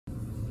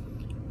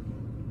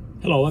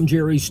Hello, I'm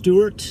Jerry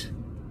Stewart.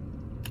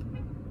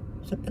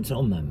 Something's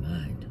on my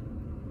mind.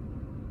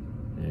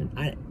 And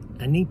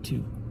I need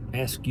to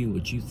ask you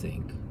what you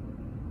think.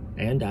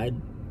 And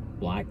I'd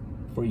like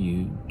for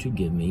you to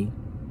give me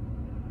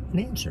an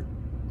answer.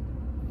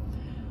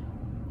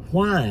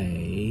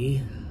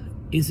 Why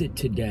is it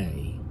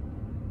today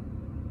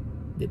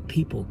that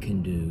people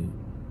can do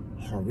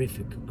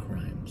horrific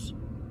crimes?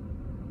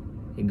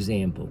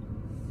 Example.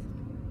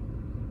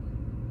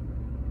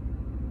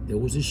 There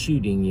was a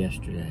shooting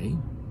yesterday,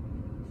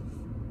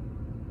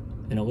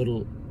 and a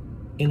little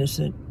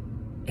innocent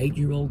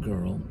 8-year-old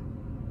girl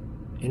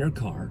in her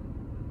car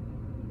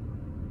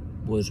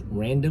was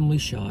randomly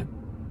shot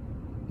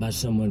by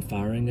someone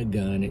firing a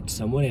gun at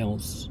someone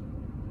else.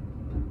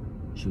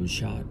 She was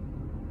shot.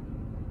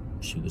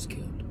 She was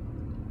killed.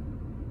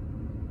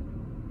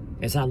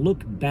 As I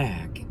look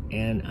back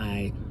and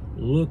I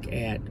look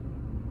at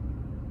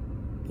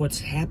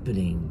what's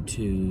happening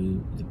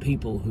to the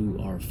people who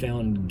are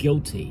found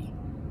guilty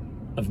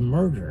of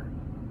murder,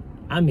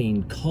 I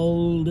mean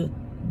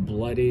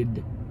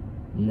cold-blooded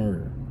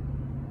murder.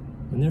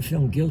 When they're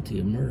found guilty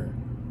of murder,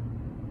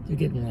 they're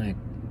getting like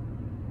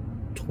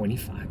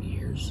 25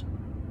 years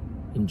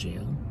in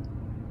jail,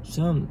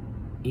 some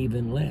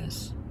even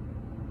less.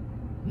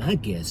 My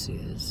guess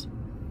is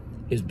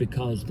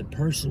because the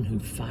person who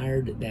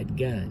fired that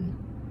gun,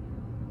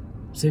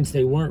 since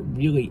they weren't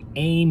really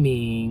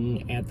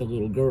aiming at the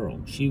little girl,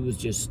 she was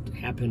just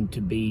happened to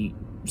be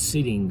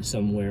sitting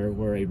somewhere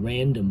where a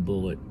random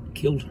bullet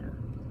killed her.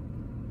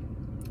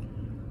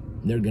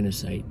 They're going to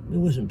say, it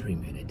wasn't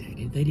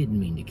premeditated. They didn't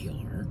mean to kill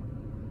her.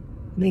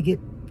 And they get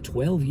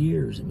 12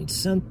 years. I mean,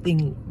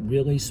 something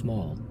really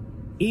small.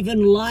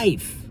 Even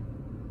life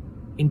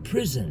in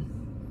prison.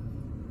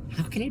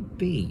 How can it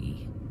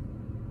be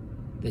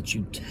that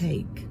you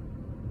take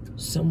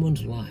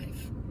someone's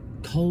life,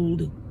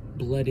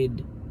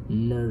 cold-blooded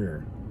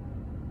murder,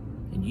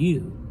 and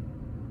you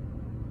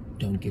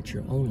don't get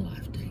your own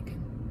life taken?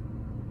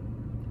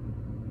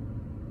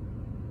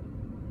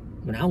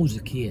 When I was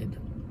a kid,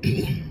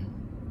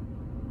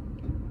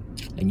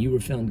 and you were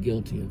found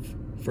guilty of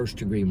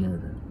first-degree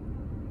murder,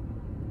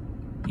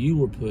 you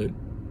were put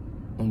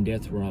on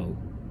death row,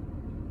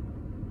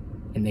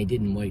 and they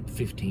didn't wait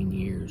 15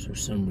 years or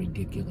some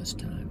ridiculous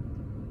time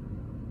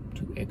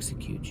to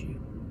execute you.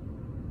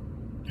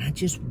 And I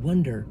just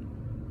wonder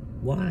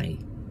why.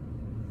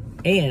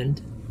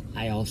 And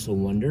I also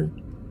wonder,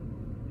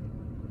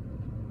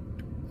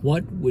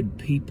 what would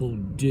people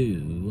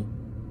do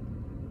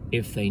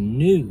if they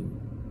knew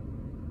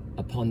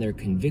upon their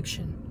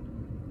conviction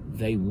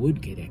they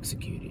would get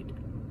executed?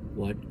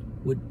 What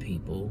would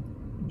people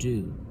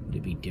do? Would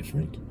it be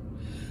different?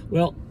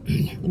 Well,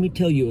 let me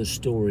tell you a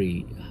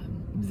story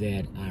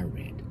that I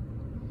read.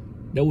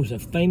 There was a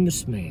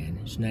famous man.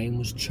 His name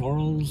was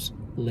Charles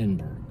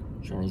Lindbergh.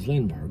 Charles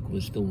Lindbergh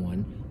was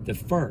the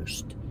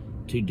first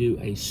to do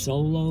a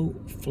solo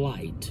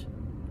flight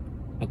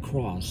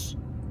across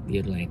the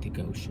Atlantic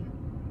Ocean.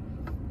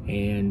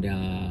 And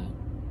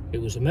it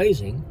was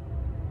amazing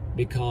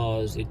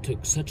because it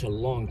took such a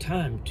long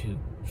time to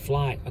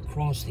fly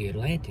across the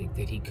Atlantic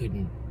that he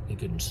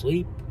couldn't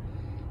sleep.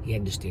 He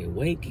had to stay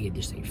awake. He had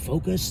to stay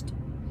focused.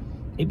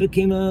 He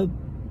became a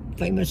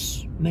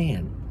famous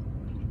man.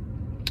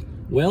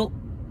 Well,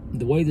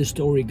 the way the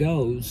story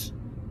goes,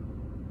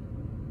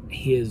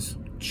 his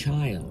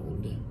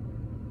child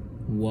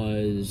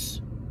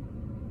was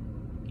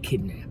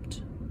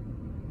kidnapped.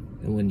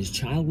 And when his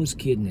child was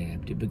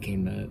kidnapped, it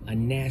became a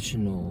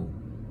national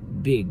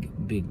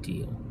big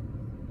deal.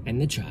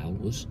 And the child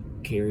was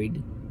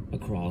carried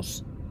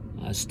across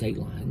state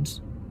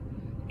lines,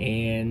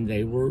 and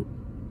they were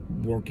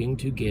working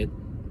to get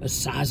a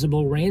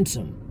sizable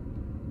ransom.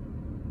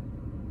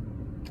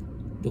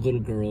 The little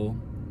girl,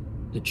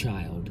 the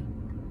child,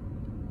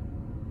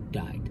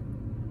 died.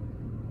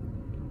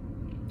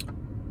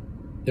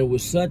 There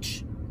was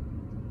such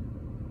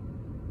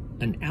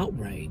an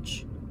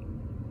outrage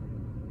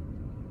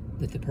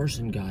that the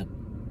person got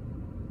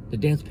the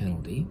death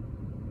penalty.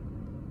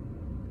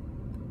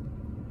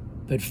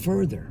 But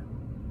further,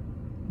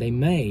 they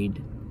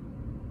made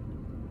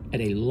it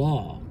a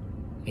law,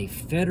 a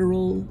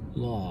federal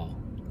law,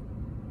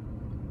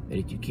 that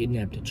if you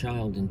kidnapped a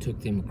child and took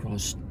them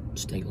across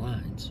state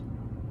lines,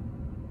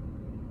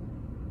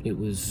 it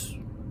was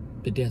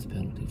the death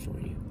penalty for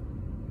you.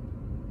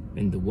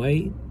 And the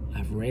way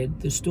I've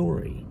read the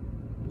story,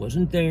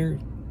 wasn't there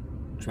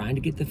trying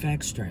to get the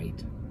facts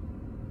straight,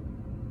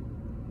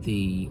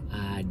 the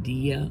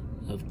idea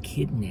of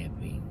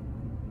kidnapping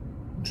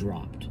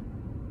dropped.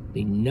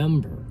 The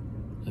number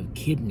of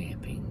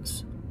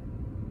kidnappings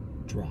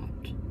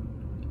dropped.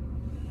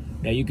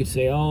 Now you could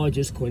say, oh, it's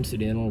just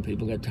coincidental,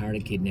 people got tired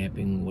of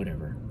kidnapping,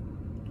 whatever.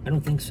 I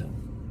don't think so.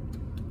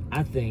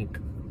 I think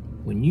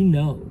when you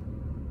know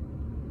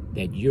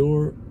that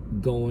you're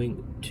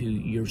going to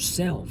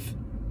yourself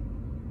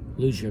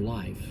lose your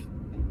life,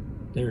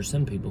 there are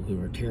some people who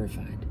are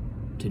terrified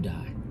to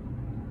die.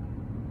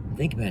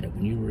 Think about it.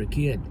 When you were a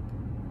kid,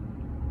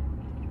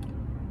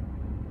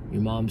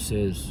 your mom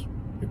says,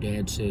 Your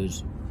dad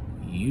says,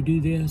 you do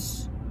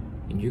this,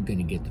 and you're going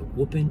to get the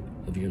whooping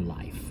of your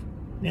life.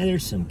 Now,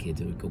 there's some kids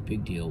that would go,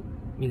 big deal,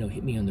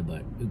 hit me on the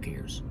butt, who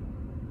cares?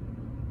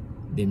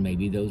 Then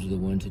maybe those are the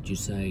ones that you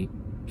say,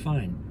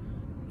 fine,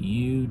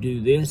 you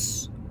do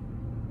this,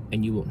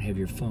 and you won't have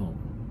your phone,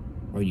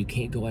 or you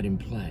can't go out and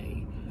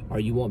play, or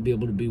you won't be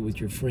able to be with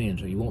your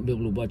friends, or you won't be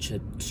able to watch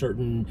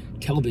certain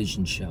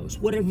television shows,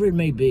 whatever it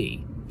may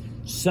be.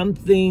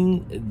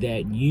 Something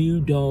that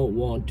you don't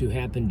want to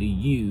happen to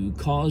you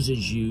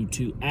causes you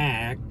to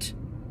act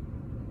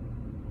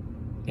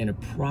in a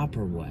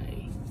proper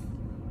way.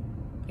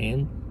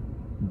 And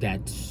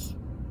that's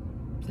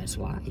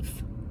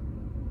life.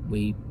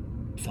 We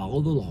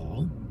follow the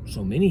law,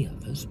 so many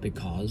of us,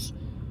 because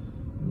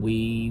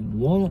we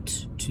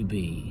want to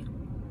be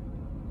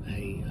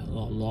a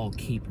law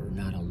keeper,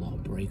 not a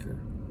lawbreaker.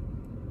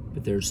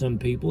 But there are some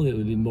people that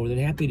would be more than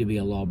happy to be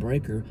a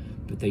lawbreaker,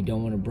 but they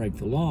don't want to break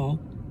the law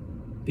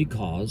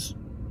because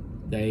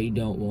they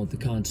don't want the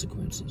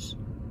consequences.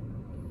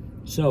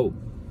 So,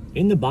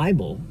 in the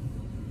Bible,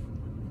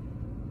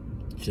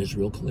 it says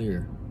real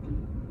clear,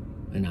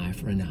 an eye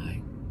for an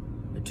eye,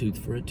 a tooth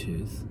for a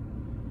tooth.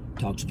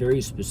 Talks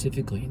very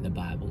specifically in the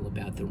Bible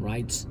about the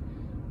rights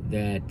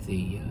that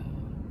the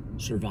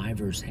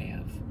survivors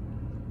have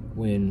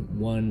when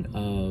one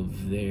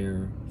of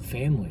their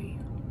family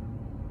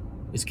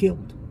is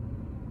killed.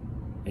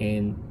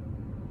 And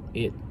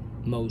it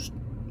most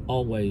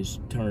always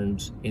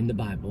turns in the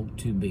Bible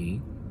to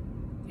be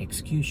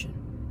execution.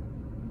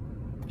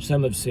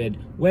 Some have said,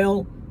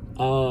 well,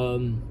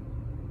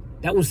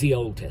 that was the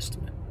Old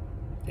Testament.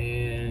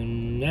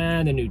 And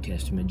the New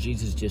Testament,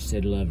 Jesus just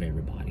said, love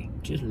everybody.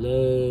 Just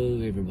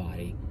love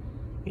everybody.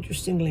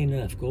 Interestingly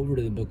enough, go over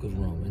to the book of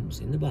Romans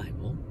in the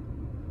Bible,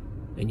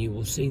 and you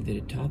will see that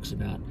it talks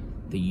about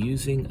the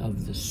using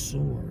of the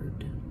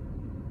sword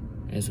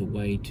as a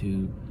way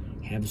to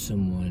have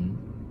someone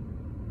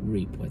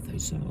reap what they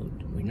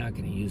sowed. We're not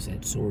going to use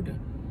that sword to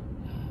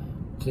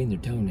clean their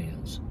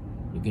toenails.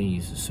 We're going to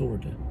use the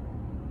sword to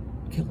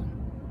kill them,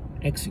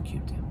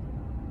 execute them.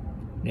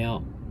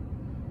 Now,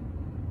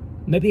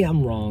 maybe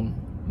I'm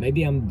wrong.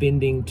 Maybe I'm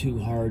bending too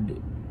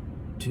hard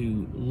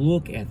to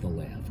look at the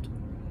left.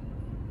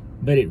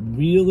 But it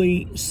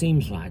really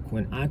seems like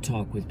when I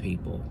talk with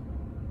people,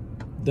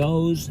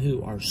 those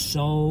who are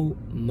so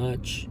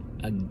much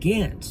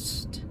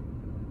against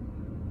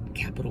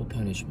capital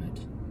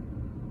punishment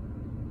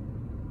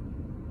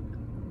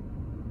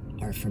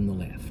are from the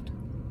left.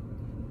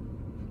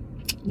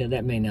 Now,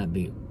 that may not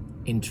be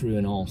true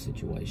in all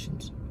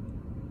situations,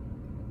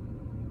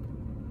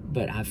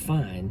 but I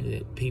find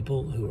that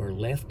people who are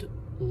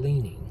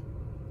left-leaning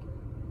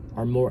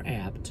are more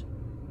apt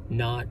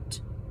not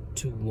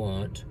to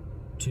want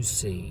to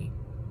see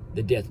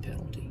the death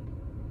penalty.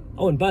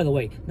 Oh, and by the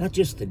way, not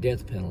just the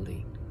death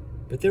penalty,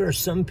 but there are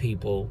some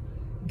people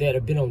that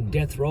have been on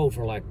death row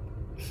for like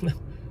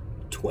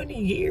 20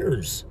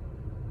 years.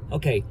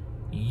 Okay,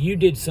 you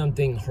did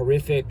something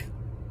horrific.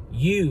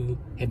 You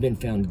have been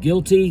found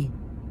guilty.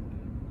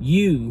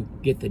 You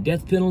get the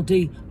death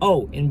penalty.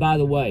 Oh, and by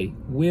the way,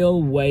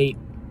 we'll wait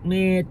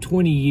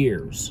 20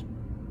 years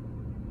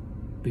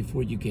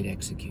before you get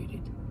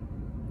executed.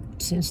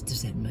 What sense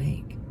does that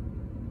make?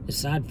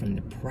 Aside from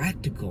the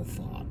practical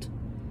thought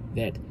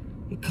that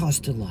it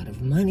costs a lot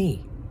of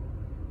money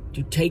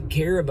to take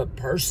care of a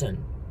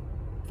person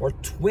for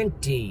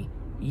 20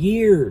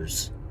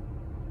 years.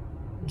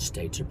 And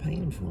states are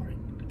paying for it.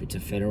 If it's a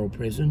federal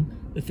prison,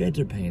 the feds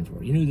are paying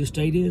for it. You know who the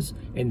state is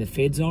and the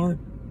feds are?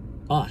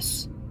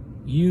 Us.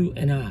 You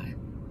and I.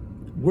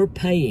 We're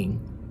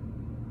paying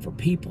for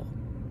people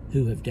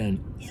who have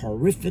done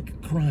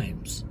horrific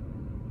crimes.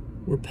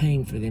 We're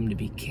paying for them to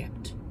be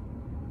kept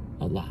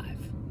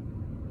alive.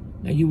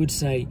 Now you would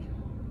say,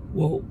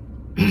 well,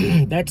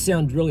 that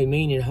sounds really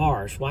mean and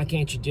harsh. Why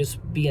can't you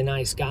just be a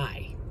nice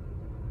guy?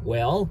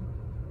 Well,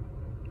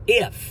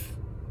 if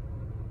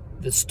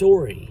the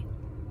story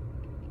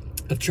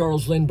of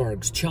Charles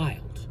Lindbergh's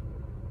child,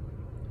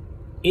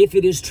 if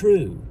it is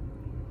true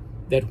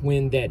that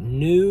when that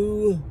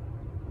new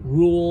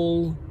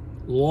rule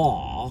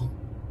law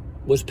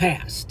was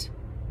passed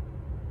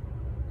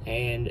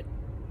and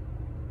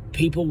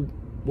people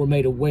were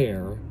made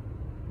aware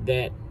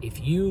that if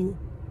you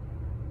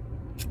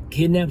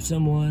kidnap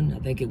someone, I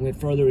think it went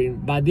further,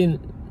 and by then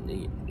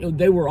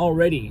they were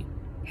already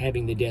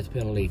having the death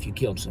penalty if you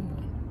killed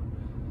someone.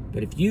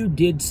 But if you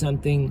did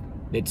something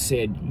that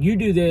said, you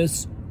do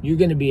this, you're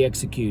going to be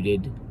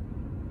executed,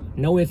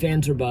 no ifs,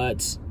 ands, or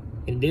buts,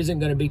 and it isn't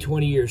going to be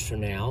 20 years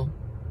from now,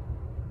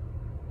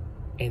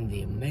 and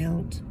the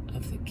amount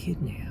of the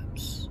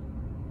kidnappings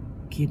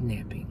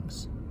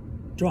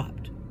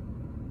dropped.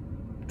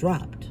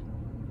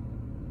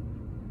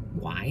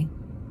 Why?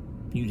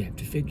 You'd have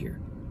to figure,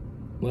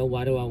 well,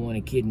 why do I want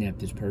to kidnap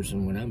this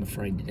person when I'm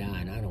afraid to die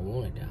and I don't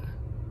want to die?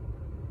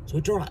 So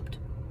it dropped.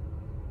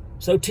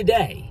 So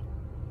today,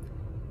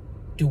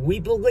 do we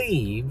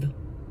believe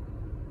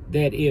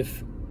that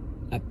if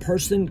a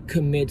person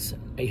commits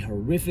a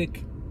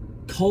horrific,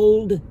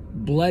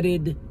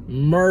 cold-blooded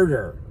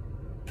murder,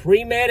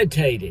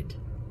 premeditated.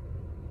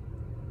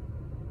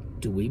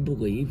 Do we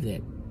believe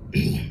that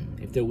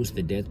if there was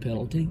the death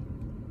penalty,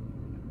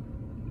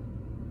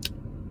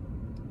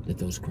 that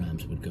those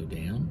crimes would go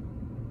down?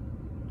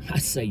 I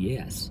say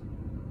yes.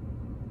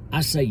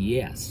 I say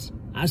yes.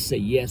 I say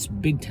yes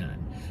big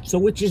time. So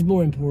which is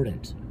more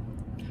important?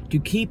 To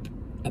keep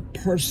a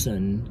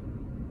person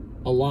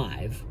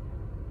alive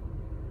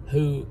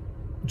who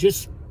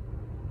just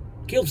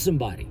killed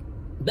somebody.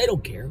 They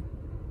don't care.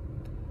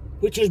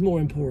 Which is more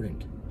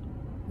important?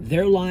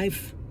 Their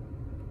life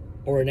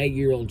or an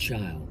 8-year-old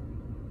child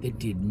that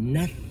did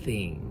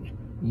nothing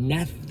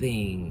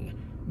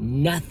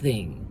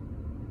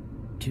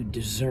to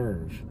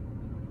deserve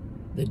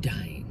the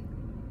dying?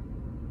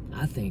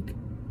 I think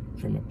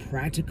from a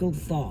practical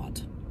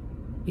thought,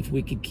 if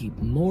we could keep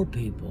more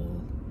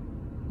people,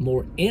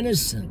 more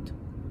innocent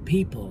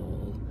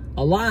people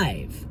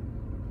alive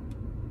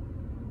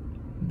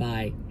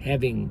by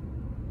having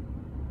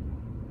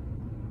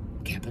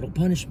capital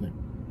punishment,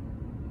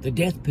 the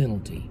death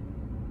penalty,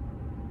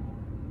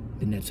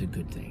 then that's a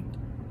good thing.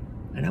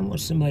 And I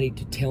want somebody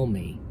to tell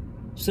me,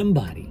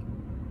 somebody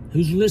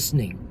who's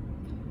listening,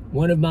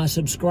 one of my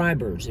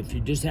subscribers, if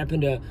you just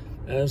happen to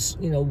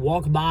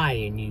walk by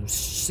and you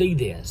see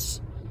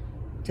this,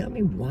 tell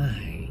me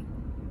why,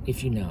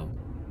 if you know,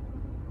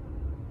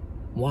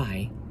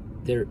 why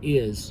there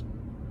is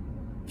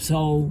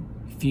so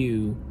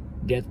few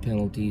death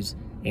penalties,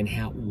 and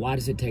why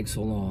does it take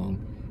so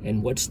long,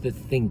 and what's the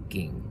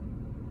thinking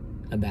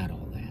about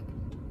all that?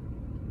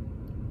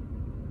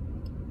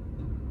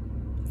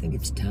 I think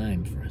it's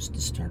time for us to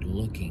start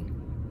looking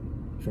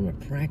from a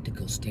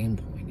practical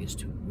standpoint as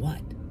to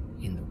what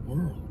in the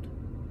world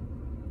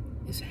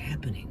is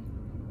happening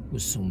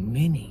with so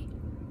many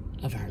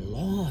of our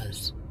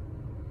laws.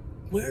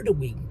 Where do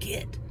we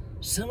get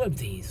some of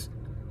these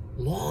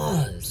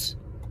laws?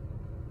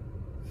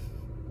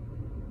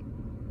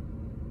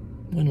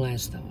 One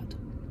last thought.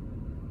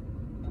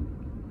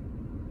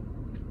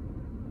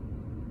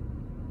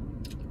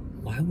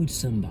 Why would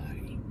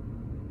somebody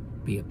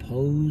be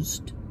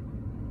opposed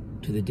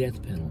to the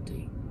death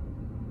penalty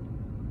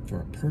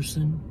for a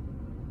person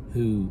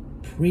who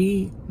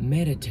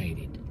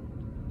premeditated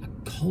a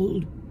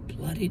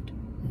cold-blooded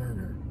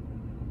murder?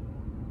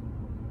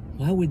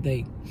 Why would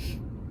they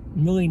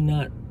really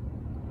not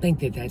think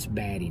that that's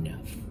bad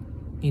enough?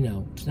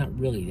 It's not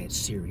really that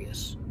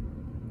serious.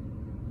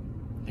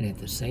 And at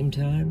the same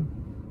time,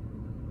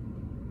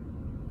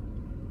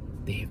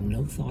 they have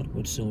no thought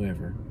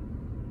whatsoever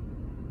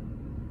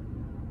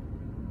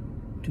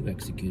to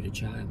execute a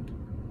child,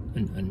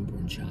 an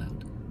unborn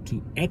child,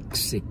 to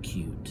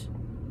execute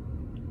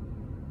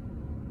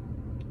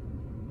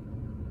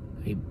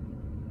a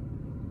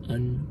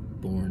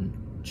unborn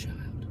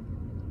child.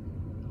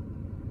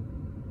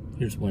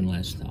 Here's one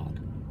last thought.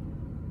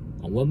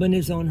 A woman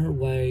is on her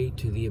way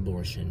to the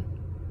abortion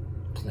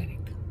clinic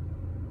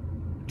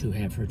to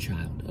have her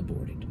child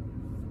aborted.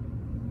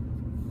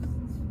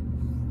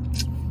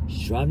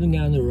 She's driving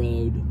down the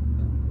road,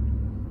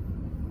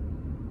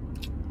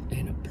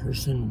 and a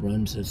person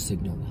runs a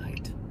signal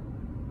light.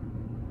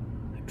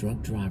 A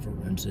drunk driver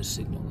runs a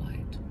signal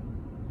light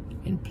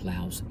and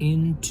plows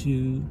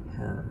into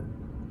her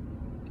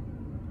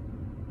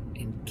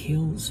and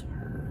kills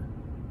her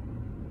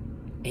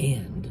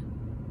and,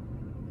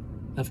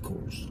 of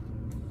course,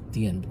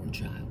 the unborn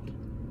child.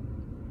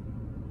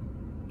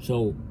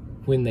 So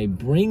when they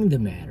bring the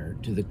matter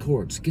to the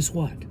courts, guess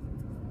what?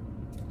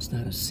 It's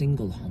not a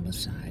single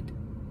homicide.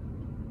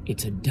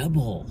 It's a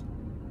double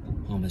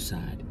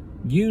homicide.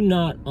 You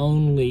not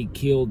only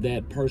killed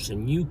that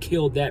person, you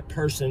killed that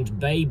person's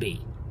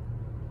baby.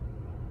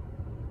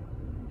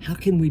 How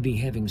can we be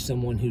having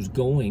someone who's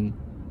going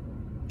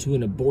to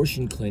an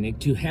abortion clinic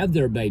to have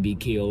their baby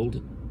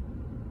killed,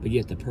 but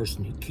yet the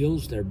person who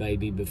kills their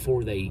baby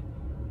before they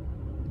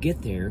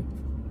get there,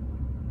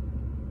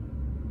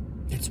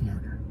 that's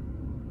murder?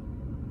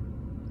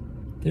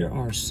 There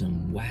are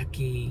some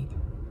wacky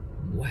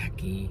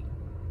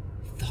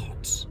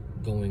thoughts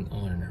going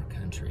on in our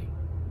country.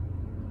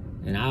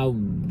 And I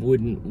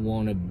wouldn't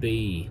want to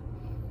be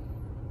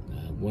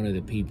one of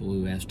the people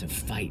who has to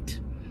fight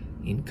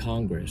in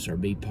Congress or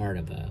be part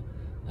of a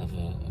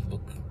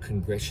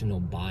congressional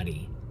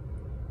body.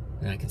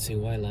 And I can see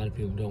why a lot of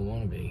people don't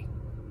want to be.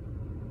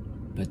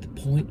 But the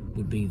point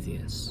would be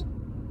this.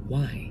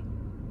 Why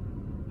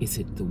is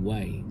it the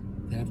way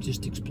that I've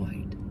just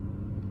explained?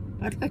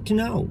 I'd like to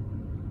know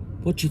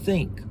what you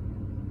think.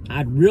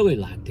 I'd really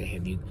like to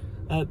have you,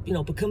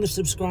 become a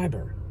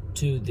subscriber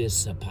to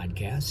this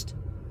podcast.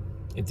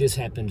 If this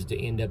happens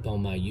to end up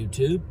on my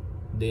YouTube,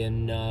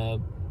 then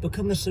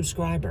become a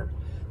subscriber.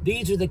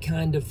 These are the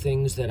kind of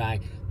things that I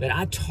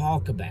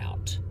talk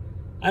about.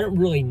 I don't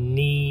really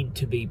need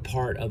to be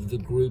part of the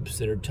groups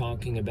that are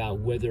talking about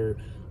whether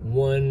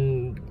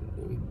one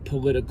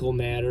political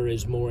matter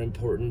is more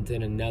important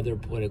than another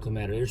political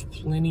matter. There's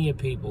plenty of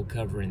people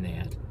covering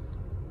that.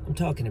 I'm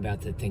talking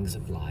about the things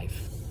of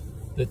life.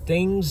 The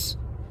things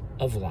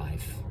of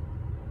life.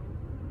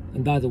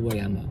 And by the way,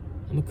 I'm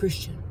a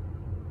Christian.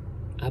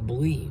 I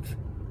believe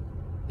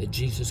that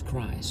Jesus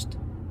Christ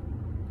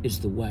is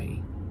the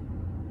way,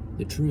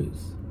 the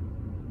truth,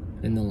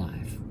 and the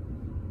life.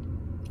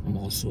 I'm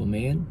also a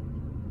man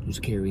who's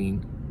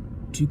carrying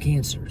 2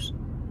 cancers.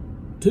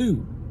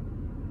 2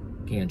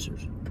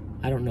 cancers.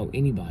 I don't know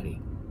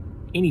anybody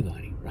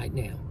right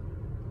now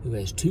who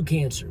has 2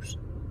 cancers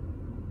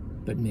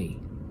but me.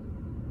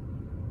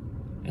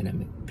 And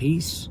I'm at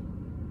peace.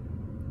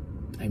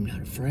 I'm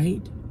not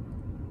afraid.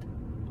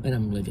 And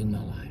I'm living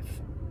my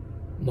life.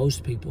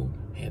 Most people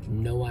have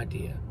no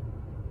idea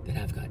that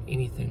I've got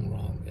anything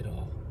wrong at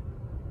all.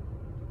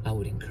 I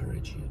would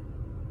encourage you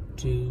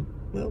to,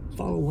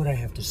 follow what I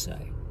have to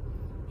say.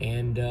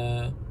 And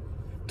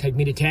take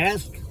me to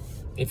task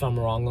if I'm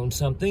wrong on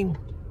something.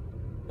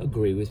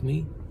 Agree with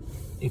me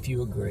if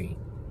you agree.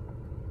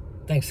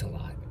 Thanks a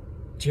lot.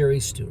 Jerry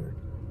Stewart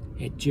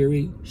at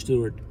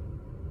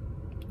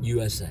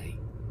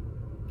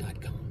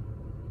JerryStewartUSA.com.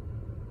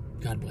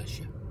 God bless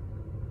you.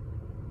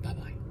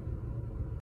 Bye-bye.